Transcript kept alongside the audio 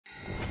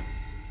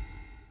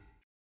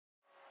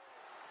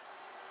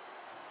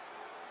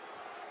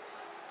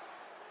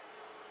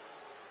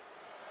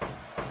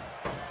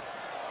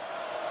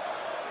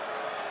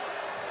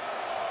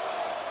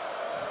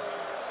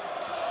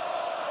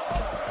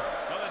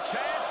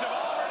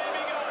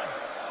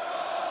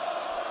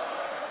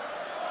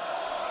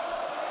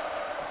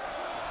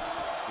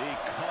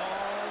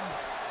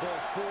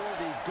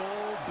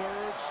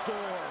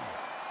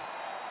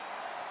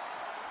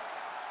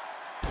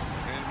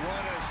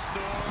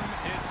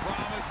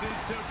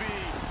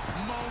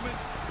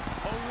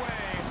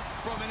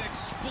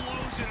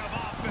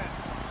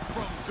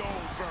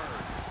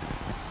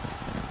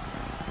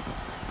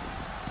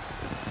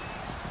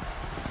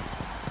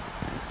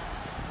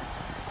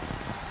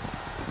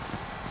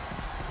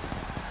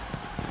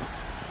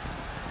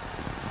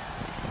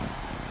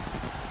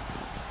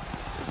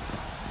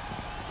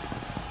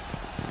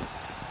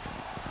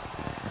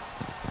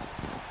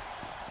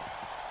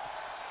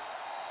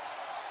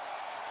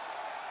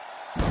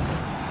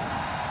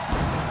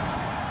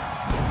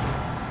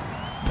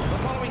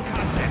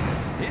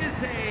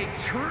is a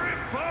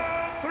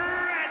triple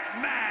threat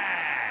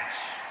match.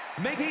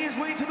 Making his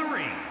way to the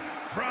ring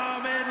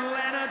from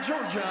Atlanta,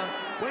 Georgia,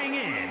 weighing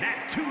in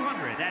at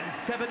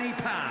 270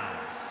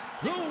 pounds,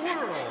 the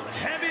World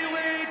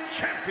Heavyweight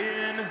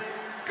Champion,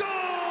 Goldberg.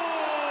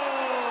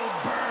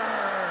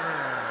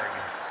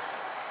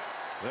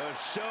 The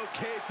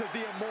showcase of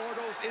the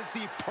Immortals is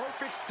the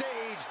perfect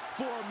stage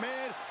for a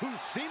man who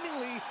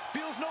seemingly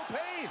feels no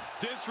pain.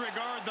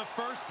 Disregard the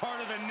first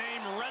part of the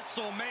name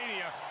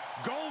WrestleMania.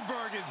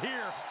 Goldberg is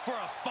here for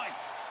a fight.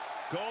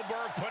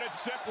 Goldberg put it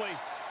simply,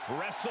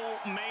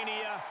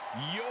 WrestleMania,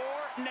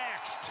 you're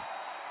next.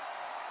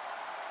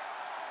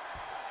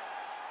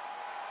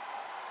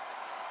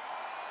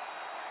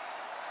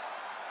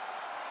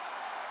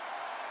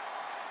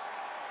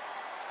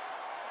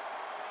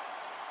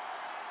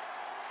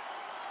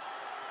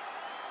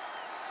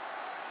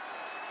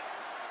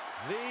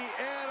 The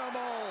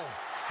animal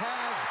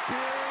has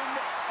been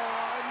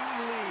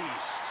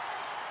unleashed.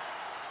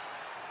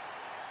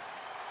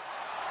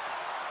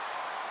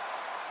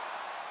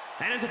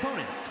 And his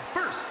opponents,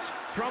 first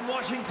from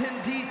Washington,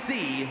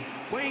 D.C.,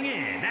 weighing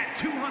in at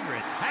 290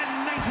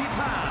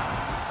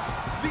 pounds,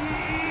 the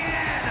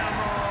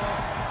Animal,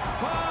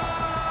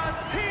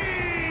 Batista!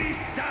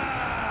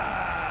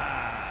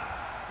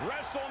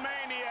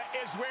 WrestleMania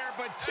is where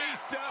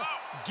Batista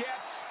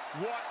gets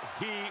what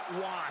he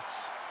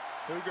wants.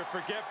 Who could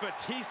forget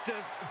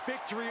Batista's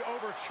victory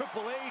over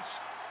Triple H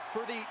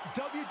for the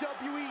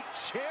WWE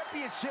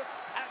Championship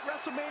at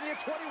WrestleMania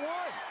 21?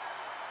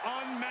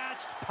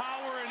 Unmatched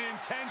power and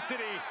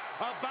intensity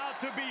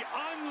about to be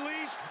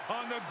unleashed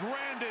on the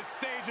grandest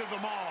stage of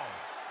them all.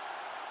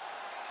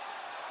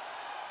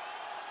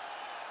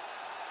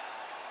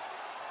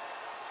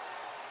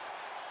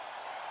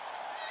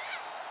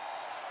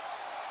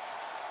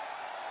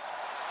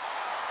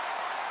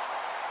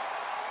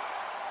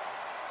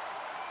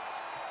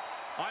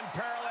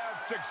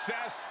 Unparalleled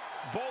success,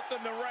 both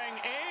in the ring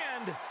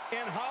and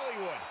in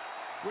Hollywood.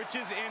 Which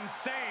is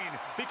insane,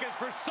 because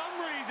for some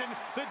reason,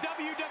 the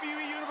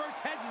WWE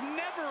Universe has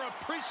never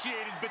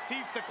appreciated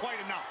Batista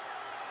quite enough.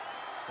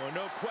 Well,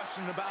 no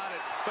question about it.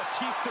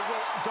 Batista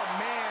will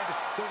demand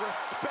the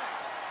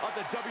respect of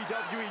the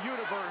WWE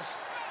Universe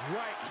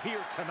right here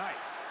tonight.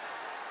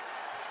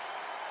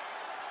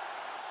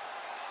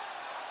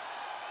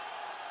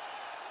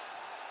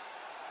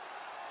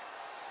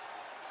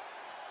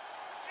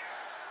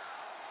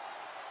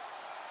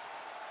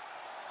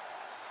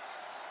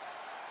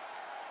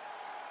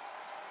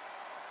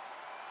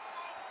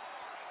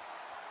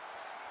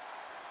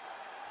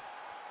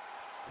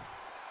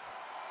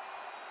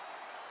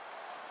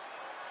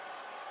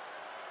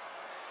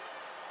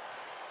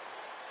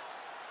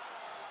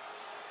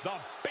 The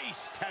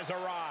Beast has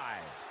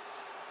arrived.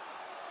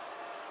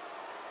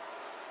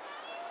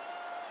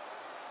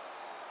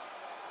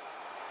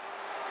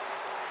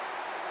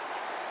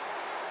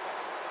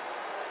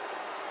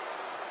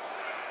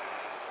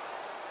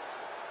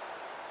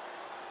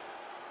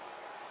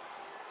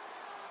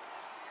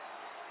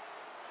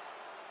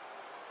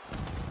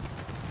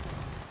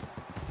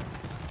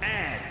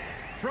 And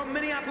from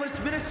Minneapolis,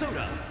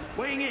 Minnesota,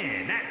 weighing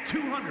in at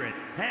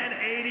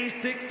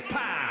 286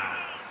 pounds,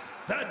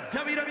 the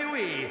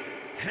WWE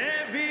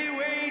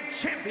Heavyweight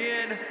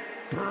Champion,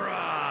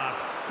 Brock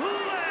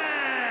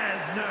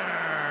Lesnar.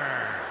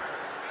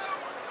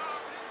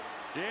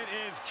 It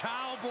is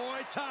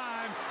cowboy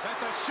time at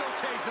the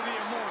showcase of the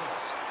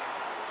Immortals.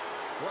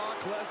 Brock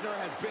Lesnar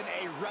has been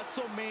a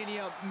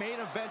WrestleMania main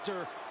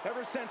eventer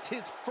ever since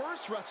his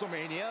first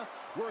WrestleMania,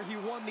 where he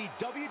won the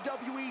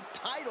WWE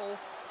title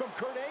from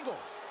Kurt Angle.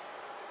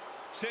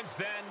 Since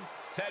then,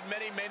 he's had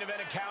many main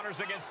event encounters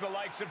against the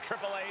likes of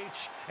Triple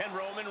H and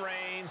Roman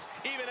Reigns,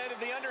 even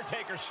ended the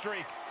Undertaker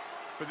streak.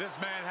 But this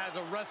man has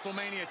a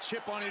WrestleMania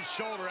chip on his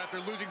shoulder after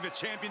losing the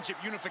championship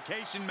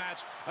unification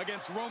match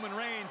against Roman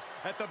Reigns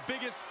at the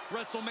biggest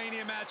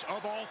WrestleMania match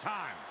of all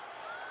time.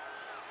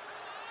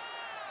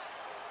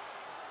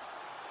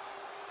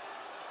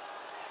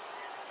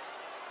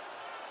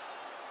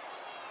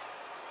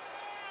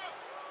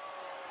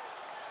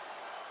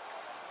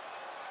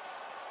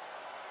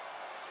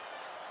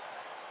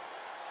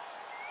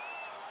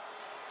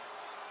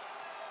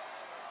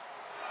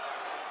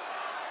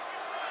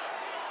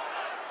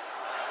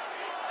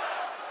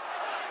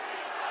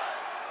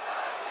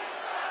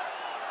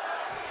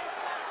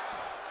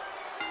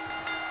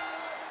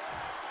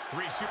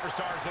 Three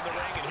superstars in the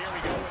ring, and here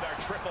we go with our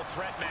triple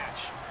threat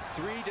match.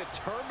 Three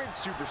determined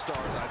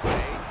superstars, I'd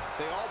say.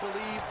 They all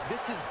believe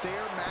this is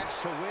their match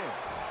to win.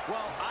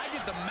 Well, I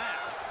did the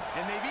math,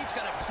 and they've each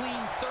got a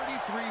clean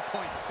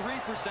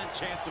 33.3%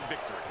 chance of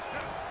victory.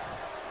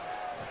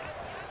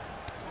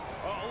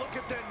 Oh, look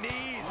at the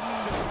knees.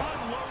 Just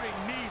unloading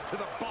knees to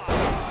the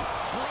body.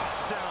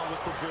 Brought down with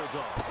the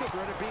Bulldog. It's the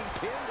threat of being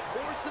pinned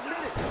or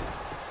submitted.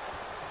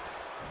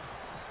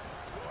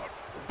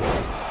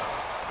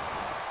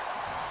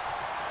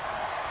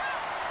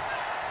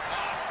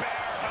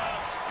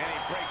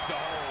 Breaks the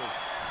hold.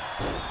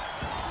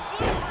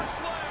 Sleeper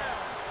slam.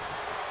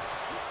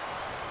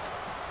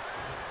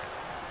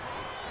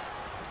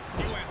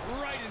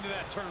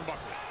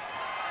 turnbuckle.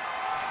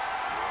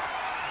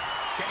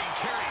 Getting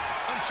carried.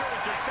 Unsure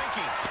what they're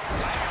thinking.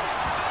 Lands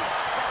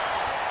face first.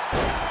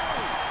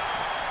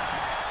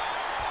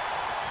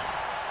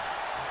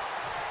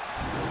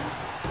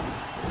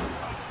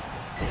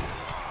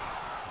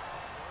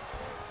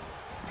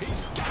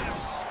 He's got him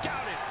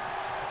scouted.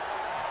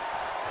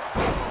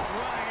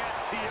 Running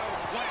FTO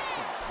plants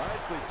him.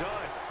 Nicely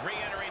done.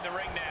 Re-entering the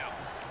ring now.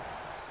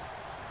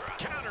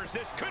 Counters.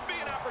 This could be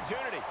an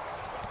opportunity.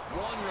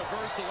 One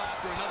reversal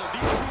after another.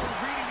 These two are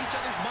reading each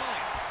other's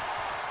minds.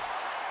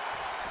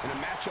 In a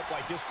matchup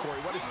like this, Corey,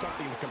 what is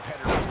something the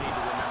competitors need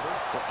to remember?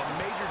 Well, a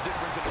major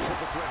difference in a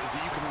triple threat is that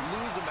you can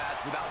lose a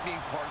match without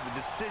being part of the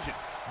decision.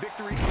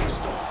 Victory can be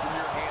stolen from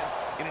your hands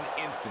in an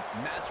instant.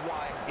 And that's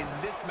why, in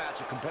this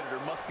match, a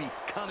competitor must be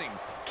cunning,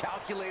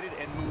 calculated,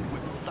 and move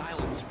with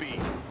silent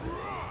speed.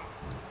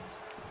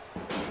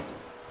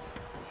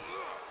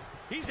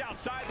 He's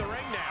outside the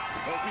ring now.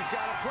 Hope he's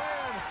got a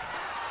plan.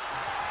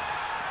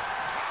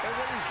 And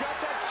when he's got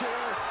that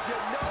chair, you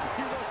know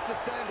he wants to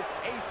send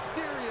a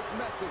serious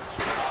message.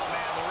 Oh,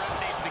 man, the ref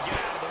needs to get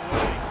out of the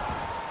way.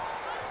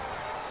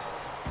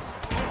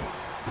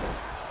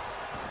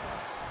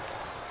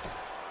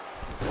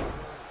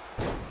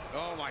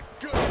 Oh, my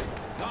goodness.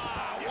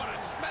 Ah, what a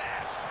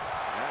smash.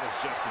 That is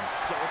just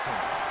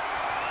insulting.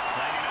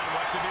 Planning on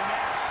what to do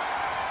next.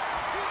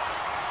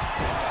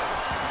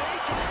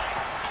 Snake eyes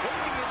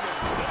caving in their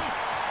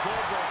face.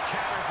 Goldberg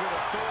counters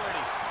with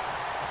authority.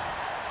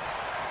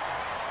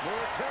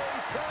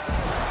 Military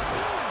press.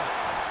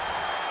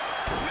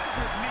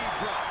 Measured knee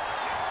drop.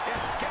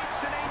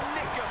 Escapes in a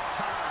nick of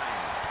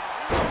time.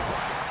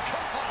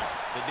 Come on.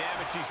 The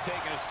damage he's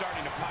taken is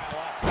starting to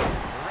pile up.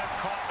 The ref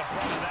caught the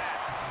brunt of that.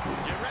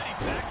 Get ready,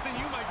 Saxton.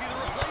 You might be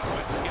the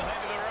replacement. He'll head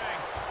to the ring.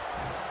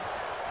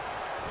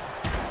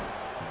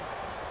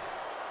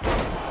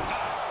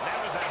 That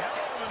was a hell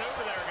of a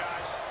maneuver there,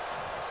 guys.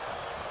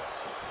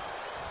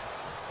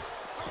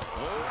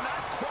 Oh,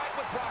 not quite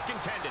what Brock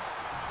intended.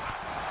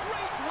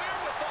 Great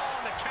wherewithal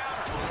on the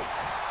counter.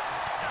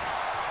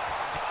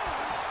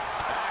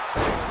 That's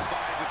where it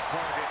finds its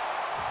target.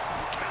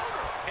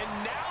 Counter. And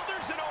now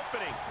there's an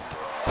opening.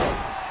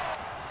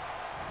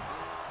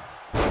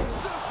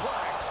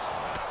 Suplex.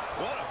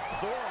 What a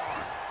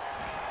forearm.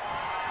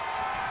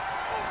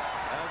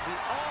 As the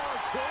arm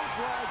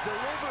clothesline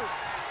delivered,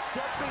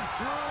 stepping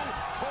through,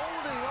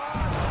 holding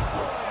on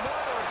for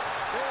another.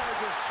 They are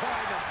just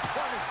trying to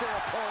punish their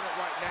opponent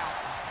right now.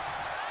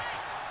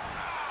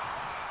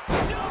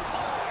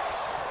 Suplex.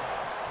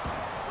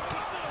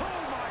 Oh,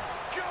 my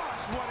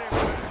gosh, what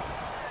impact.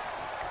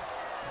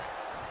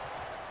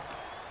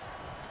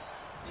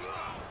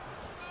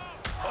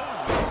 Oh,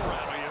 that'll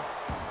rattle you.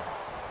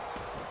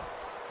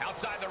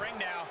 Outside the ring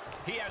now.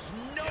 He has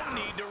no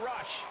need to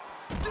rush.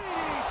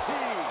 DDT.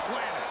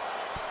 Planted.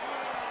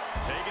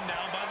 Taken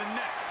down by the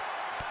neck.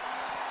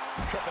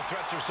 Triple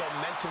threats are so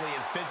mentally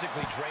and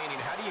physically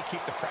draining. How do you keep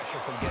the pressure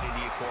from getting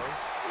to you, Corey?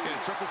 In a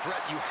triple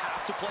threat, you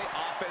have to play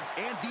offense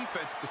and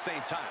defense at the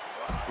same time.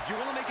 If you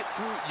want to make it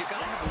through, you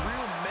got to have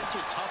real mental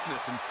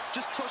toughness and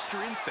just trust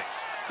your instincts.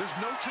 There's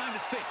no time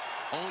to think,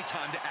 only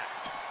time to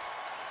act.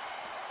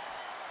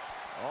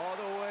 All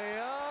the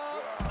way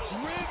up.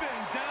 Driven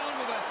down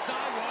with a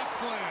sidewalk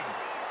slam.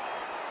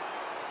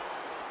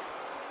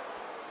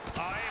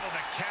 Able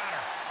to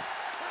counter.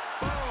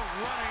 Boom,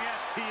 running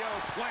FTO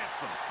plants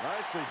him.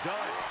 Nicely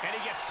done. And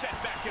he gets sent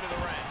back into the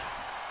ring.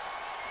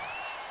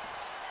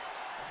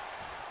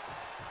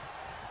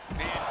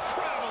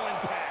 Incredible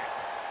impact.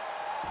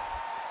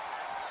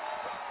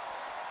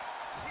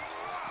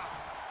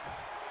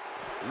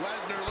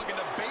 Lesnar looking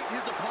to bait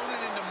his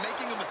opponent into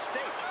making a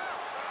mistake.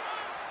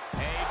 A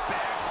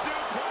back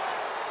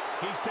suplex.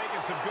 He's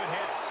taking some good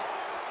hits.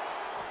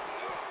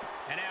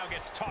 And now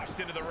gets tossed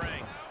into the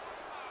ring.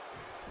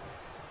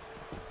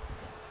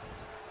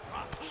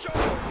 Shoulder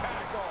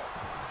tackle.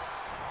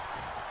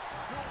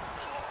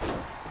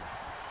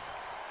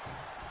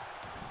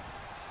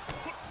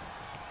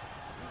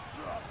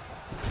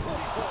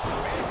 Oh,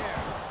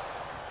 man.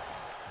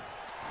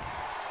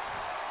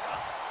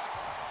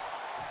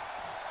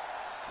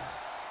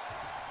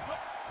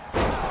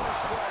 Power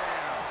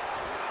slam.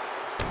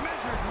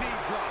 Measured knee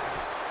drop.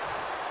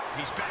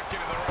 He's back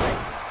into the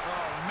ring.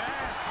 Oh,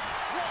 man.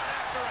 One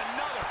after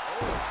another.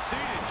 Oh,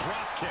 seated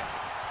drop kick.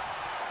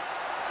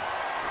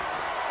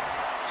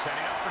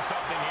 Setting up for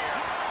something here.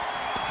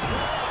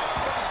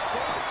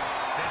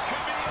 This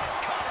could be it.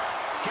 Cover.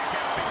 Kick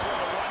out before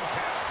the one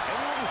count.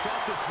 Anyone who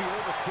thought this be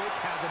over quick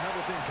has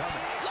another thing coming.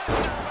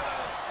 Lesnar with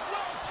a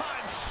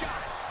well-timed shot.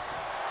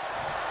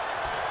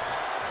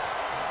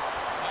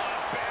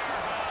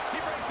 He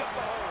breaks up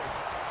the hold.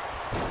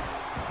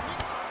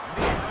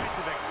 Knee right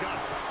to the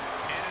gut.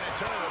 And in a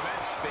turn of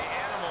events, the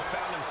animal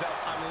found himself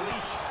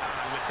unleashed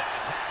on with that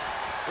attack.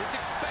 It's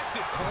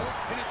expected, Cole.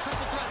 In a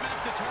triple threat match,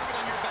 the target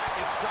on your back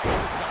is twice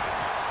the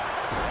size.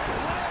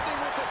 Landing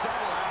with the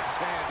double axe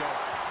handle.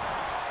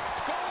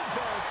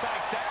 Goldberg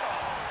fights that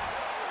off.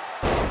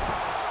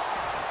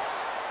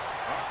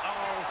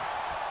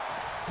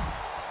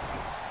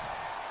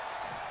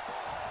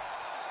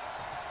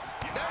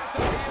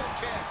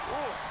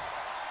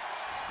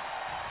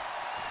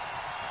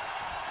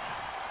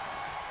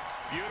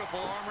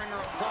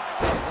 applied.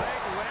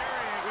 Leg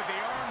lariat with the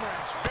arm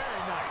wrench.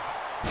 Very nice.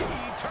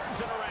 He turns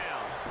it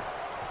around.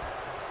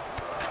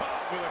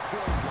 Caught with a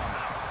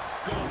clothesline.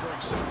 Goldberg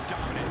so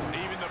dominant.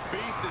 Even the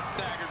Beast is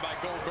staggered by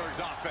Goldberg's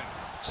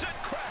offense. Sent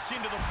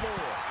crashing to the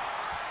floor.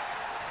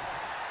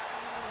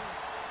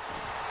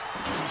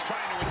 He's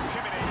trying to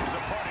intimidate his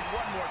opponent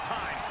one more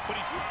time, but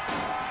he's...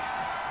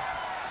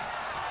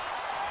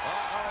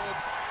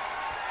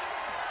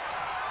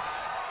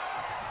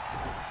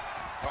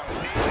 The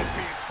knee is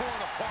being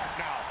torn apart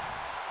now.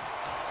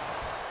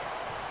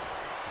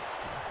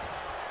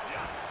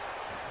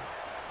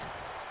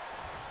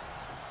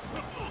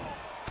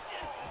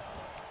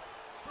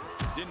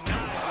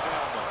 Denied with an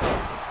elbow.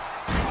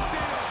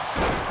 Steel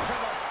step to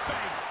the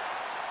face.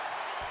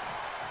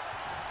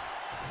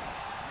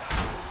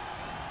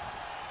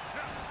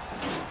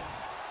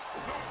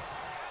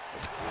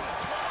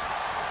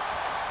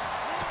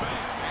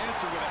 Bam,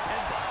 answer with a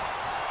headbutt.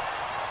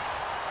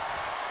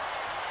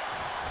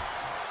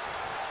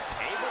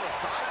 able to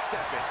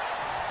sidestep it.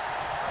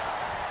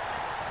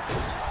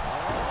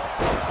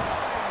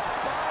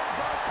 Spine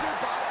buster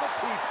by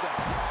Batista.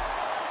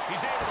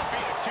 He's able to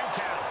beat a 2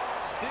 count.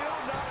 Still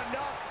not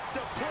enough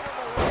to put him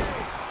away.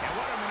 And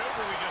what a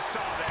maneuver we just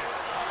saw there.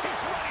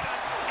 He's running on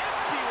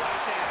empty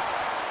right now.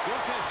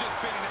 This has just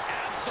been an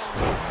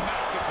absolute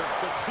massacre.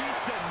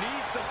 Batista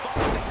needs to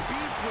find the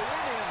beast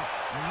within him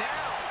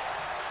now.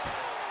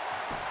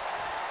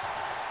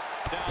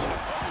 Down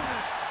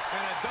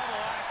and a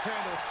double axe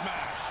handle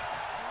smash.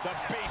 The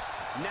Beast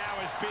now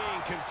is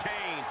being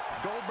contained.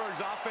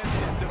 Goldberg's offense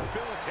is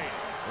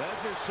debilitating.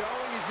 Lesnar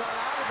showing he's not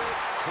out of it.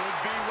 Could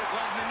be what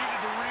Lesnar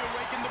needed to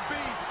reawaken the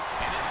Beast.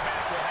 And this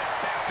match will head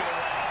back to the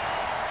ring.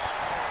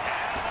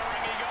 And the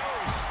ring he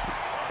goes.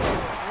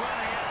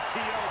 Running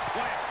FTO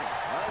plants him.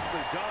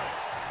 Nicely done.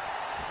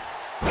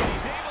 And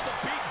he's able to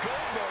beat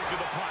Goldberg to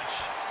the punch.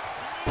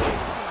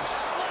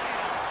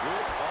 Slam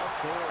with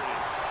authority.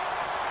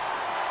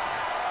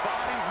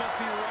 Bodies must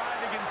be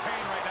writhing in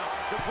pain right now.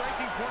 The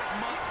breaking point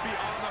must be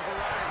on the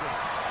horizon.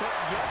 But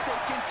yet they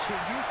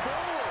continue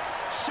forward,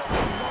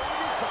 showing no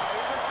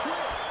desire to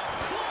quit.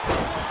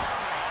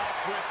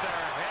 Off with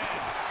their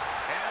head.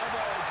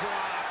 Elbow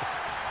drop.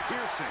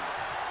 Piercing.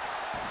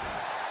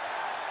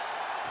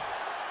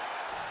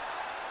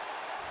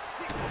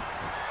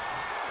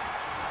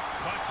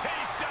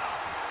 Batista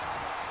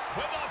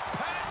with a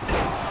patent.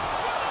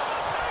 With a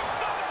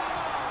Batista.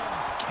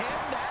 Can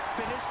that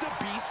finish the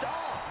Beast off?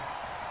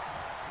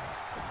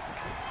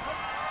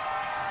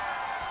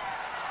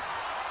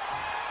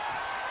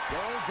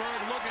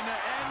 Goldberg looking to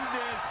end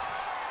this.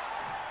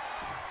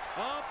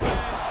 Up and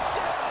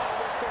Down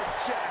with the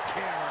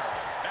jackhammer.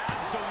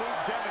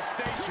 absolute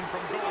devastation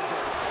from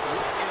Goldberg.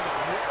 What in the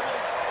world?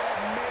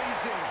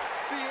 Amazing.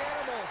 The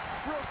animal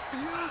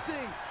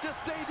refusing to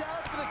stay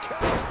down for the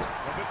count.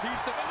 And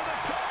Batista into the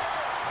cover.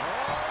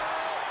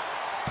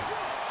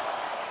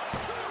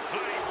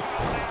 He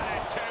pulled down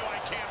at 2. I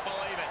can't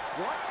believe it.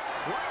 What?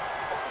 What?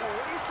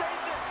 What do you say?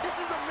 This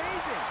is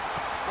amazing.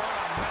 What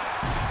a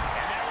match.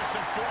 And there was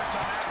some force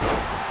on that one.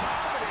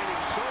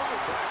 Dominating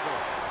shoulder tackle.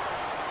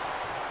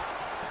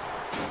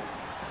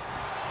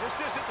 This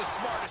isn't the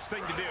smartest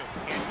thing to do,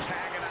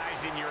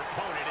 antagonizing your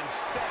opponent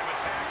instead of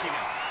attacking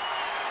him.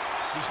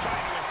 He's trying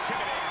to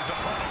intimidate his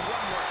opponent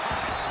one more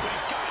time, but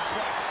he's got to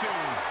strike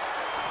soon.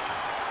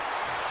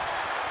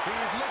 He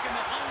is looking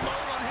to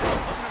unload on his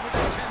opponent with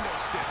a kendo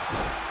stick.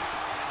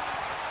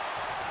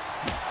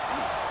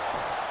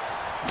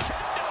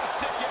 Kendo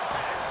stick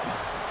impact.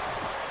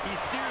 He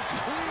steers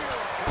clear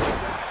of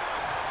contact.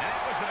 And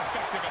that was an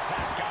effective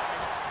attack,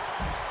 guys.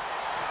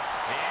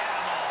 The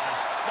animal is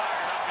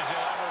fired up as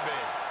he'll ever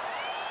be.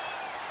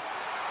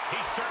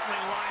 He's certainly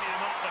lining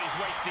him up, but he's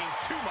wasting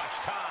too much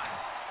time.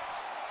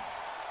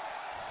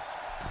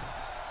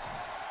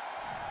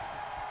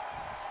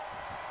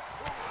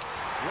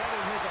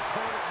 Letting his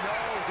opponent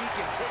know he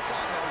can take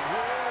on the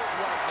world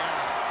right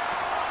now.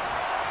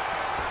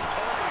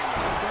 Targeting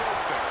the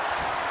throat there.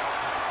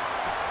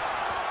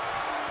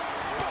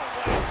 Boom,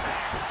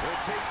 impact.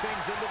 He'll take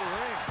things into the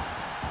ring.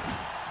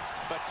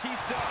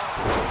 Batista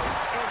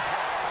avoids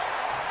impact.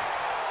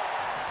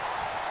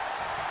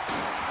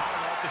 I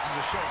don't know if this is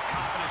a show of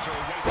confidence or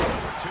a wasted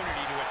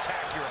opportunity to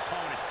attack your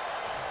opponent.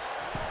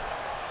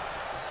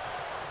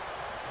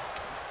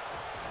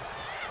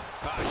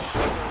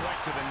 Shoulder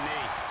right to the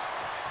knee.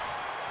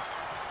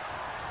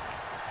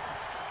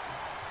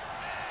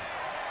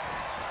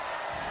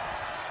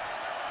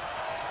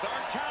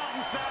 Start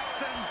counting,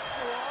 Saxton.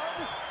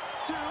 1,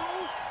 2,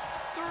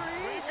 3.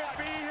 We could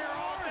be here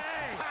all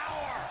day.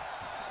 Power.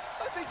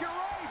 I think you're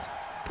right.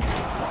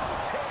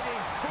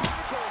 Rotating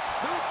vertical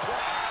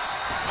suplex.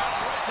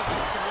 Right to the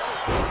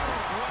throat.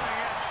 Running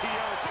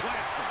FTO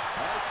plants him.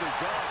 Nicely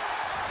done.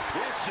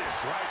 Vicious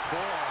right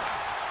forearm.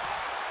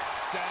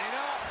 Setting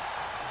up.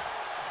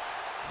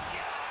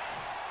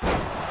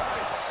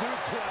 Nice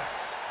suplex.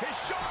 His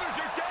shoulders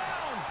are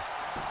down.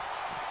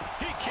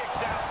 He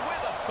kicks out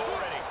with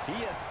authority.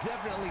 He is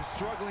definitely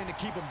struggling to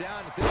keep him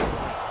down at this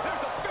point.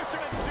 There's a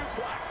fisherman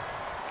suplex.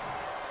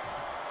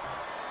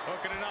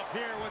 Hooking it up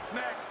here. What's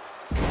next?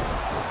 Up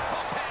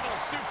handle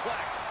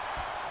suplex.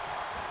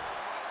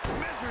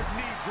 Measured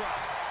knee drop.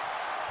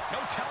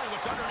 No telling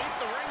what's underneath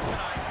the ring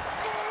tonight.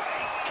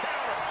 Great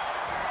counter.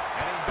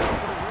 Heading back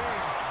to the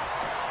ring.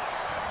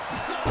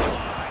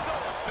 So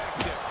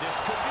effective. This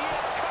could be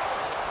it.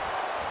 Cover.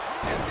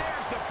 And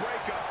there's the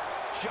breakup.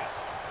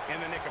 Just in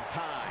the nick of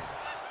time.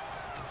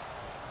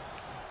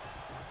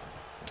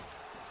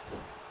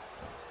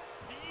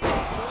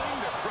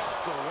 Flamed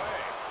across the way.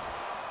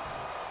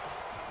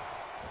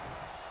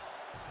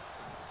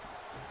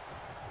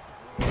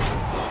 Into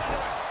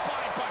a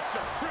spine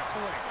buster.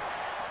 Crippling.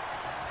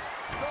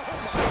 Oh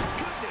my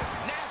goodness,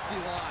 nasty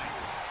line.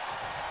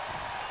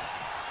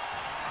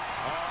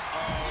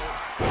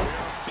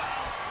 We're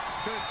about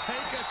to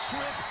take a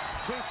trip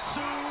to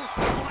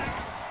Suplex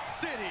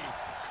City,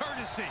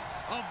 courtesy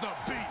of the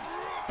Beast.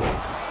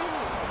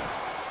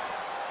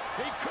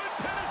 He could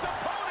pin his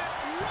opponent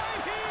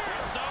right here.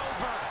 It's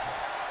over.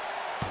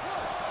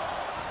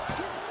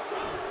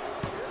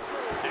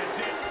 That's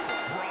it.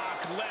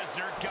 Brock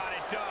Lesnar got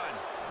it done.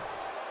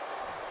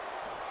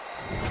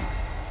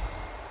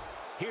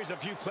 Here's a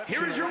few clips.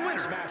 Here is your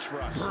winner, match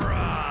for us.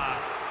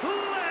 Brock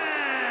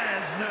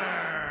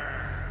Lesnar.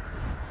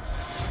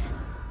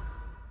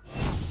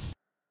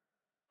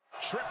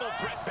 Triple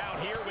threat bout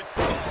here with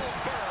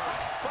Goldberg,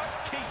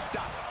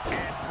 Batista,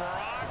 and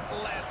Brock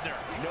Lesnar.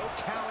 No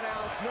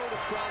countouts, no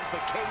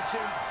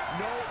disqualifications,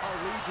 no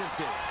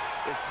allegiances.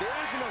 If there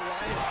is an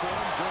alliance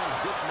formed during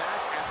this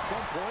match, at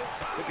some point,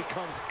 it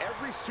becomes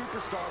every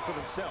superstar for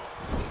themselves.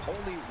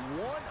 Only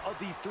one of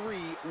the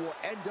three will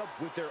end up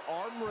with their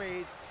arm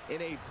raised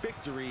in a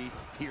victory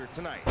here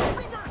tonight.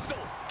 Reversal.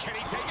 Can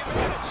he take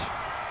advantage?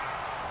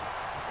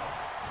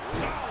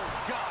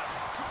 Oh, God.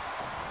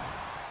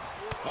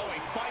 Oh,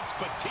 he fights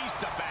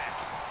Batista back.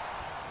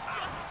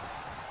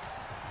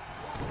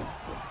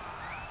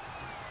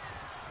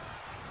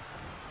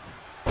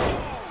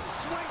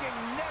 Swinging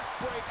neck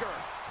breaker.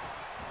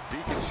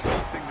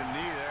 Deconstructing the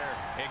knee there.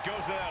 It goes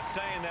without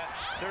saying that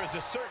there is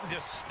a certain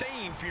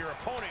disdain for your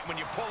opponent when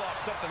you pull off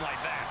something like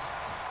that.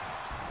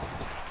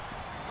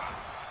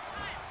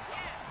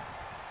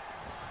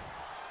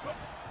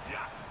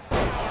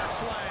 Power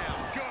slam.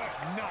 Good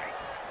night.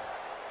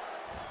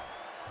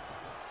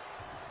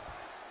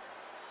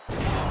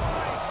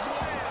 Nice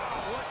slam.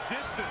 What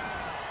distance?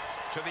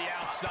 To the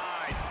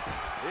outside.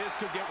 This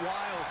could get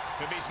wild.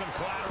 Could be some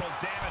collateral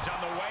damage on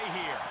the way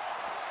here.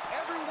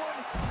 Everyone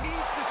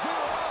needs to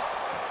clear out,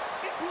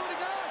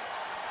 including us.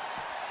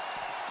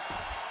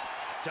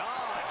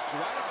 Dodged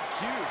right on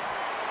cue.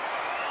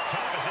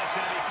 Tough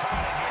position to be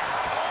caught in here.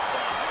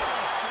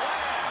 Oh,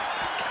 slam.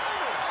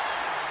 Counters.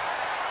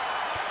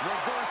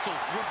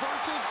 Reversals,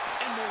 reversals,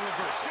 and more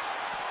reversals.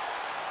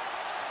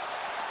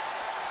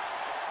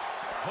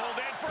 Pulled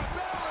in for a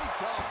Belly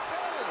to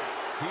belly.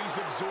 He's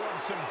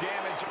absorbed some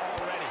damage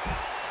already.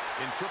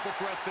 In triple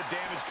threats, the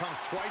damage comes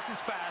twice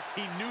as fast.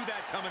 He knew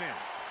that coming in.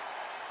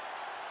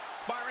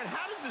 Byron,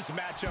 how does this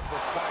matchup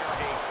require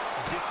a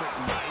different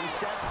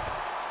mindset?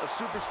 A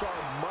superstar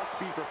must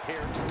be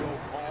prepared to go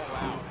all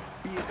out,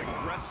 be as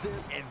aggressive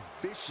and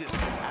vicious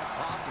as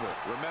possible.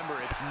 Remember,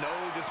 it's no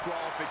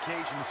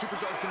disqualification. The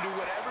superstars can do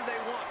whatever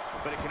they want,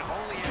 but it can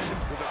only end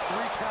with a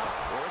 3 count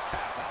or a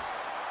tap out.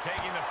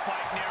 Taking the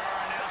fight near our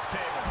announce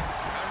table.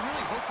 I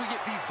really hope we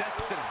get these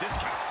desks at a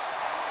discount.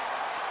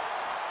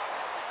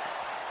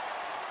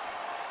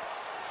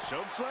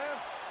 Choke slam?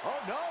 Oh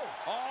no!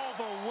 All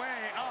the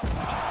way up. Oh,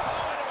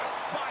 into a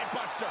spine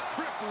buster.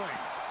 Crippling.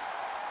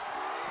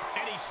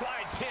 And he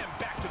slides him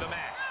back to the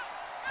mat.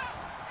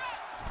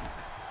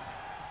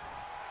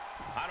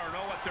 I don't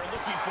know what they're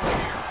looking for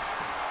here.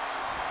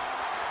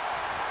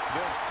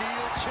 The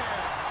steel chair.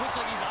 Looks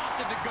like he's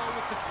opted to go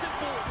with the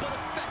simple but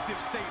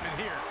effective statement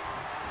here.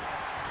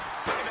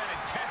 Look at that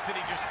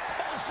intensity just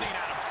pulsing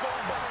out of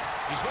Goldberg.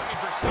 He's looking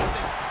for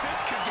something. This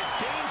could get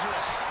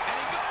dangerous. And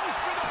he goes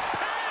for the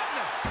pin.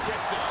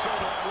 Gets the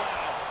shoulder up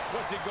loud.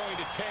 What's it going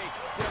to take?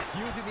 Just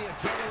using the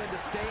adrenaline to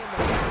stay in the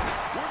match.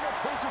 We're no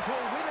closer to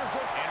a winner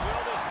just... And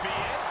will this be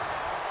it?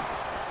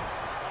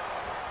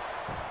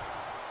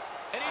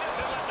 And he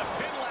doesn't let the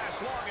pin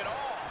last long at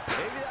all.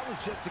 Maybe that was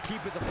just to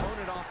keep his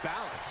opponent off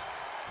balance.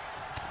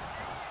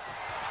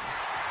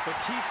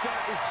 Batista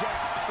is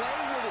just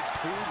playing with his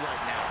food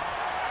right now.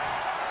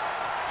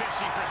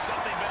 Fishing for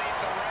something beneath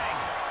the ring.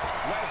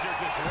 Lesnar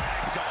just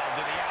ragdolled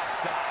to the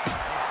outside.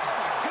 Oh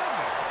my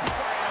goodness.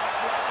 Firing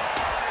off right on the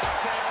announce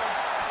table.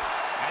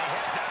 And he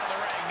heads out of the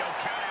ring. No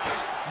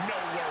countouts, no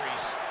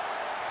worries.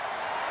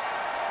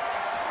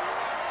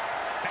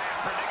 Bad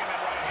predicament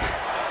right here.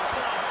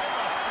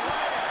 Oklahoma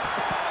slam.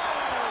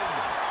 Boom.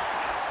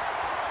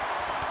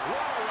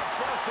 What a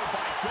reversal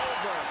by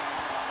Goldberg.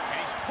 And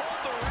he's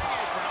pulled the ring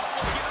apron off.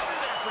 Let's get under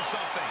there for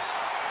something.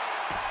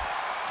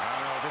 I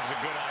don't know if this is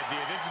a good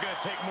idea. This is going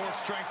to take more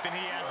strength than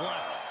he has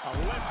left. A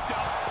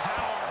lift-up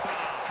power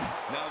bomb.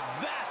 Now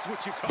that's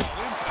what you call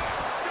impact.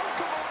 Don't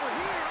come over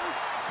here!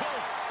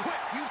 Cole,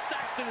 quick, use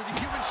Saxton as a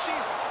human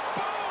shield.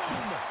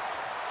 Boom!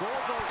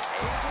 Goldberg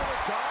able to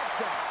dodge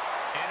that.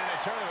 And an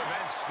turn of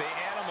events, the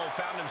animal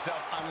found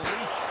himself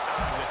unleashed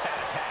with that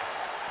attack.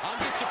 I'm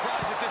just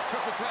surprised that this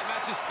triple threat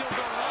match is still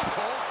going on,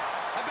 Cole.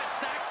 I bet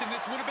Saxton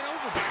this would have been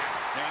over by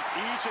now. And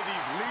each of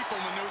these lethal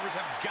maneuvers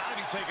have got to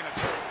be taking a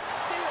toll.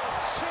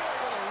 Chair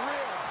to the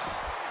ribs.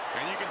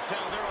 And you can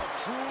tell there are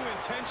cruel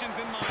intentions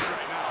in mind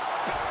right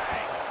now.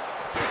 Bang!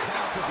 This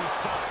has to be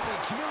stopped. The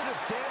cumulative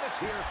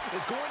damage here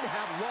is going to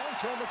have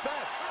long-term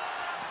effects.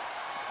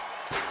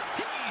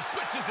 He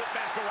switches it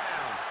back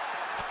around.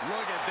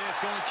 Look at this,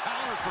 going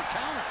counter for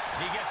counter.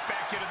 He gets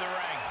back into the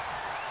ring.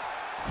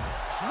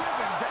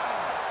 Driven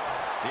down.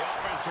 The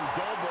offense from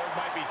Goldberg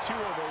might be too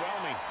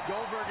overwhelming.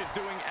 Goldberg is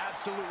doing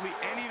absolutely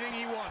anything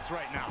he wants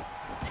right now.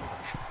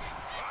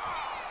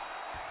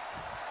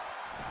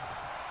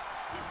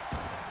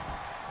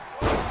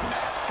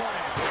 Mat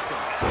slam.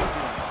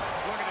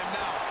 Look at him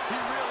now. He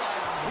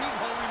realizes he's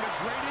holding the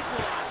great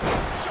equalizer.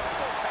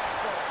 Shoulder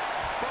tackle.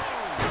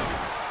 Boom.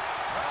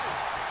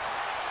 Nice.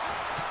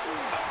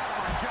 Oh,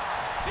 my God.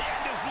 The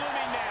end is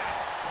looming now.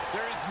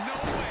 There is no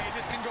way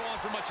this can go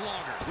on for much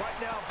longer. Right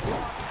now,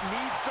 Brock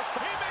needs to...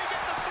 He may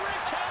get the 3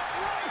 count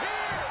right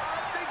here. I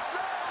think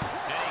so.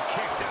 And he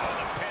kicks out of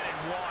the pin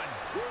and 1.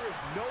 There is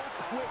no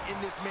quit in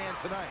this man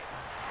tonight.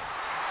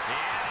 The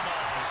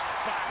animal is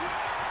fighting.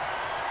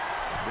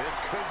 This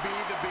could be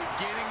the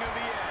beginning of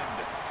the end.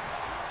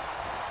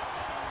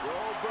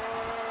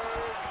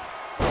 Goldberg.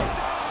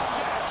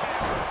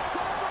 Jackhammer.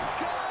 Goldberg's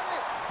got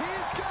it.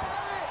 He's got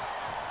it.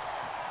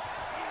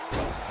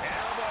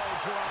 Elbow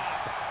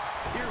drop.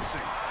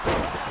 Piercing.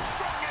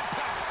 Strong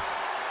impact.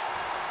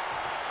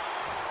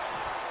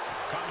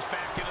 Comes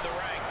back into the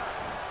ring.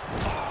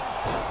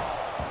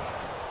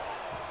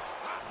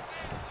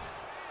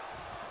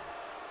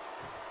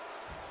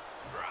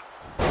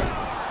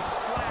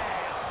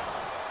 Slam.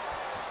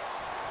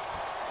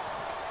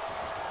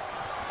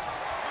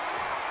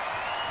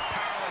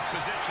 Powerless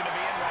position to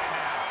be in right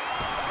now.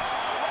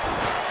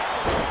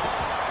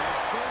 And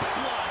first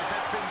blood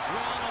has been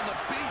drawn on the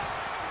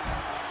beast.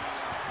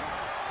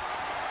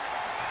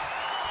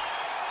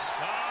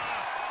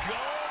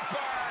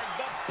 Goldberg,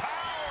 the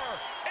power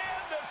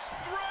and the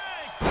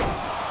strength.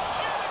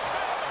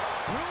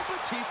 Will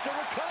Batista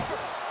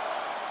recover?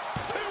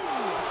 2.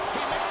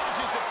 He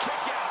manages to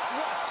kick out.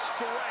 What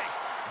strength.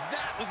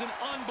 That was an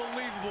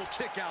unbelievable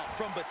kick out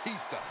from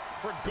Batista.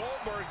 For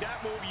Goldberg, that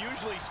move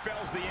usually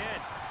spells the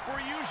end.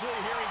 We're usually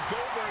hearing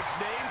Goldberg's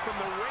name from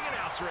the ring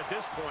announcer at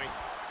this point.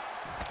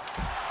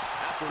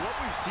 After what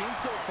we've seen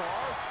so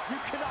far,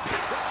 you cannot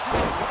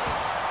question the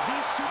ranks.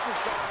 These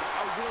superstars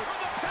are willing For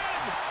the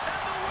pin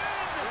and the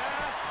win.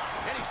 Yes.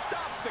 And he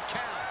stops the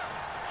count.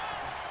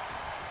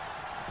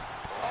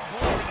 A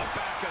blow to the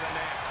back of the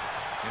neck.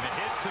 And the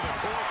hits to the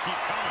core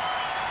keep coming.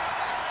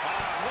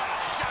 What a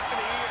shot to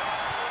the ear.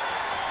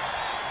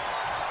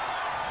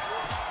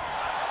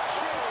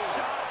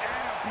 Shot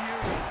and a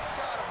beauty.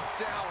 got him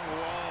down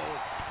low.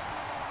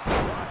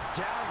 Brought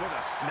down with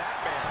a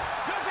snapmare.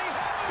 Does he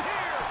have him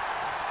here?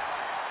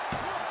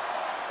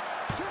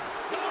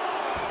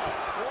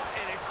 What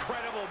an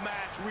incredible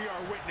match we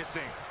are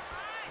witnessing.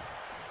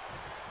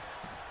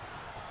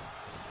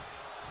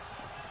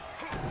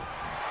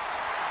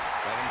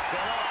 Let him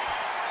set up.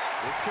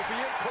 This could be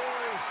it,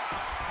 Corey.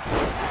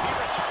 He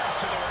returns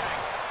to the ring.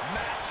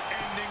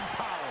 Match-ending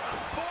power.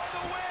 For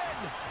the win.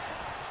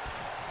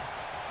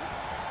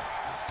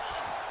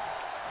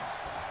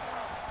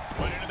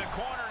 Put into the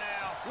corner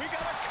now. We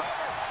got a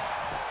cover.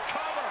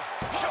 Cover.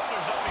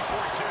 Shoulders up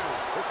before 2.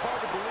 It's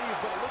hard to believe,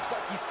 but it looks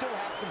like he still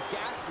has some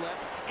gas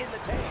left in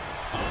the tank.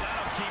 Oh,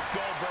 that'll keep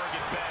Goldberg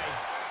at bay.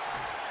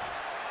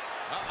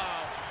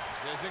 Uh-oh.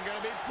 This isn't going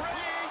to be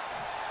pretty.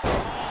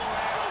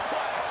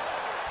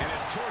 And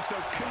his torso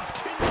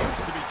continues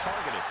to be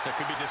targeted. That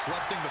could be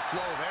disrupting the flow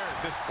of air at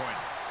this point.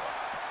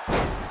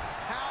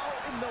 How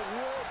in the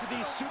world do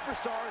these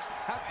superstars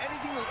have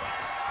anything to...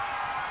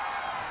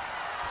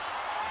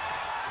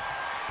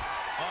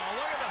 Oh,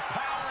 look at the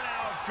power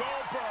now of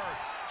Goldberg.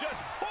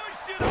 Just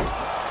hoisted him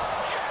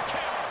up.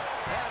 Jackhammer.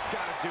 That's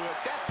got to do it.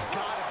 That's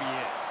got to be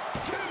it.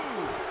 2.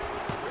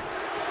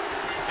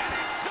 An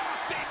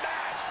exhausting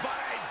match, but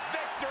a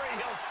victory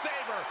he'll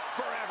savor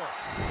forever.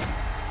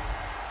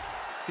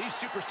 These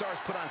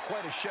superstars put on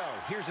quite a show.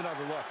 Here's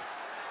another look.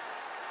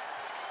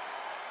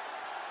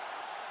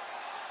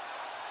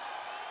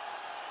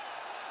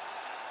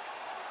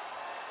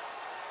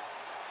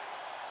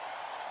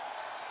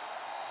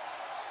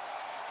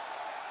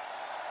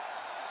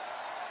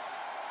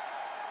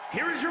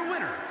 Here is your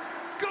winner,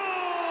 Goldberg!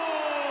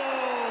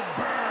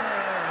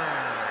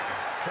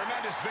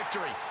 Tremendous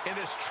victory in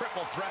this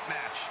triple threat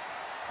match.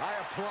 I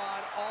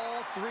applaud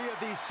all 3 of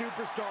these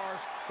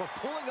superstars for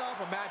pulling off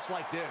a match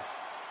like this.